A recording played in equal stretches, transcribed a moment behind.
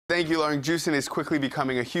Thank you, Lauren. Juicing is quickly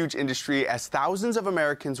becoming a huge industry as thousands of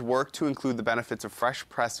Americans work to include the benefits of fresh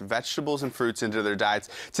pressed vegetables and fruits into their diets.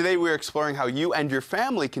 Today, we're exploring how you and your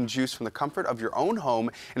family can juice from the comfort of your own home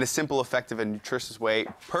in a simple, effective, and nutritious way,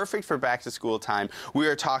 perfect for back-to-school time. We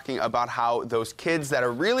are talking about how those kids that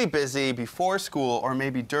are really busy before school or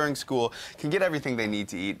maybe during school can get everything they need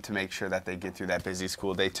to eat to make sure that they get through that busy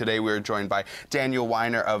school day. Today, we're joined by Daniel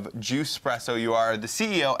Weiner of Juicepresso. You are the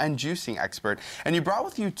CEO and juicing expert, and you brought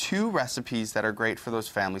with you two recipes that are great for those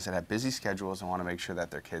families that have busy schedules and want to make sure that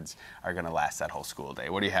their kids are going to last that whole school day.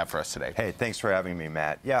 What do you have for us today? Hey, thanks for having me,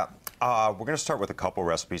 Matt. Yeah, we're going to start with a couple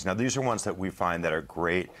recipes. Now, these are ones that we find that are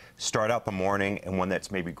great. Start out the morning, and one that's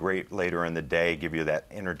maybe great later in the day, give you that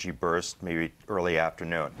energy burst, maybe early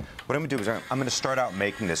afternoon. What I'm going to do is I'm going to start out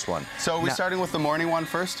making this one. So are we starting with the morning one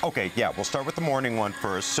first? Okay, yeah, we'll start with the morning one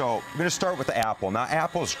first. So I'm going to start with the apple. Now,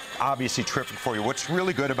 apple's obviously terrific for you. What's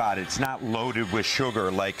really good about it, it's not loaded with sugar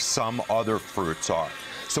like some other fruits are.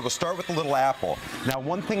 So we'll start with the little apple. Now,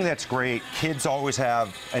 one thing that's great, kids always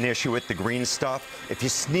have an issue with the green stuff. If you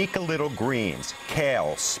sneak a little greens,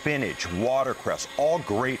 kale, spinach, watercress, all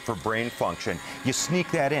great for brain function, you sneak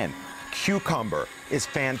that in. Cucumber is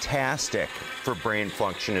fantastic for brain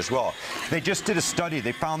function as well. They just did a study.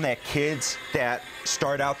 They found that kids that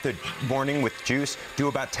start out the morning with juice do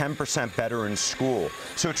about 10% better in school.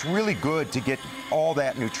 So it's really good to get all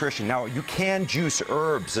that nutrition. Now, you can juice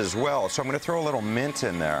herbs as well. So I'm going to throw a little mint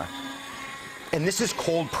in there. And this is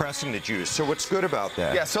cold pressing the juice. So what's good about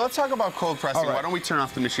that? Yeah, so let's talk about cold pressing. Right. Why don't we turn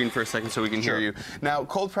off the machine for a second so we can hear you. Now,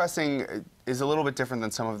 cold pressing is a little bit different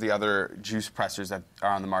than some of the other juice pressers that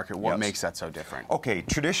are on the market. What makes that so different? Okay,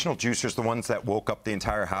 traditional juicers, the ones that woke up the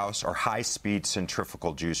entire house, are high-speed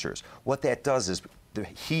centrifugal juicers. What that does is the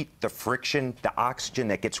heat, the friction, the oxygen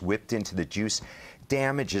that gets whipped into the juice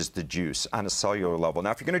damages the juice on a cellular level.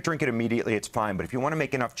 Now, if you're going to drink it immediately, it's fine, but if you want to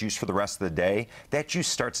make enough juice for the rest of the day, that juice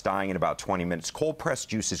starts dying in about 20 minutes. Cold-pressed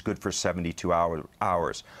juice is good for 72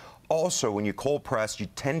 hours. Also, when you cold press, you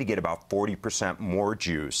tend to get about 40% more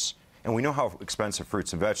juice. And we know how expensive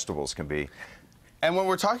fruits and vegetables can be. And when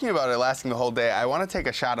we're talking about it lasting the whole day, I want to take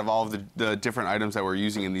a shot of all of the different items that we're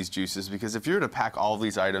using in these juices, because if you were to pack all of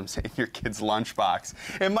these items in your kid's lunchbox,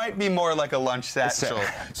 it might be more like a lunch satchel.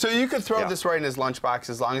 So you could throw this right in his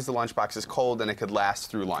lunchbox as long as the lunchbox is cold and it could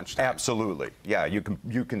last through lunchtime. Absolutely. Yeah, you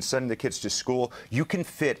can send the kids to school. You can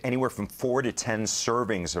fit anywhere from 4 to 10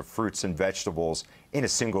 servings of fruits and vegetables in a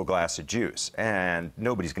single glass of juice, and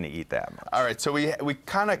nobody's going to eat that much. All right, so we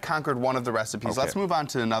kind of conquered one of the recipes. Let's move on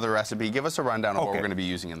to another recipe. Give us a rundown of what we're going to be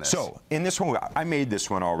using in this. So in this one, I made this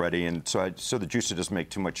one already, and so the juicer doesn't make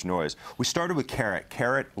too much noise. We started with carrot.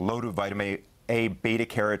 Carrot, loaded with vitamin A,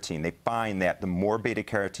 beta-carotene. They find that the more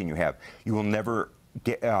beta-carotene you have, you will never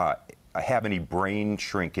get have any brain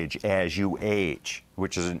shrinkage as you age,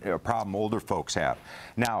 which is a problem older folks have.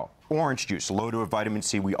 Now, orange juice, loaded with vitamin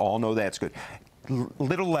C. We all know that's good.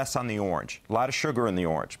 Little less on the orange. A lot of sugar in the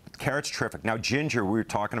orange. Carrot's terrific. Now, ginger, we were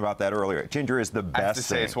talking about that earlier. Ginger is the best thing. I have to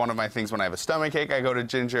say, it's one of my things when I have a stomachache, I go to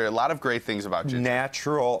ginger. A lot of great things about ginger.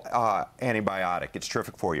 Natural antibiotic. It's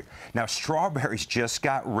terrific for you. Now, strawberries just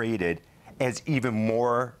got rated as even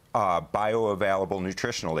more bioavailable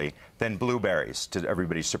nutritionally than blueberries, to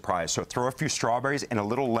everybody's surprise. So throw a few strawberries, and a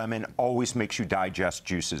little lemon always makes you digest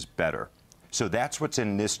juices better. So that's what's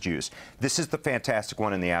in this juice. This is the fantastic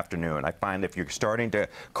one in the afternoon. I find if you're starting to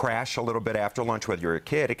crash a little bit after lunch, whether you're a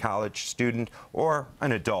kid, a college student, or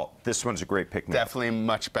an adult, this one's a great pick-me-up. Definitely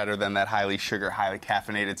much better than that highly sugar, highly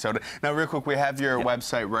caffeinated soda. Now, real quick, we have your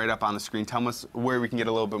website right up on the screen. Tell us where we can get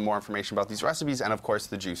a little bit more information about these recipes and, of course,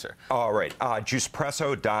 the juicer. All right,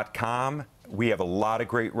 juicepresso.com. We have a lot of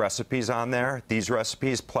great recipes on there. These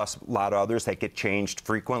recipes, plus a lot of others that get changed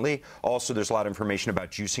frequently. Also, there's a lot of information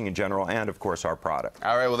about juicing in general and, of course, our product.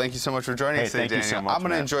 All right. Well, thank you so much for joining us today, Daniel. Thank you so much, I'm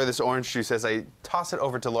going to enjoy this orange juice as I toss it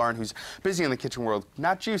over to Lauren, who's busy in the kitchen world,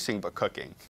 not juicing, but cooking.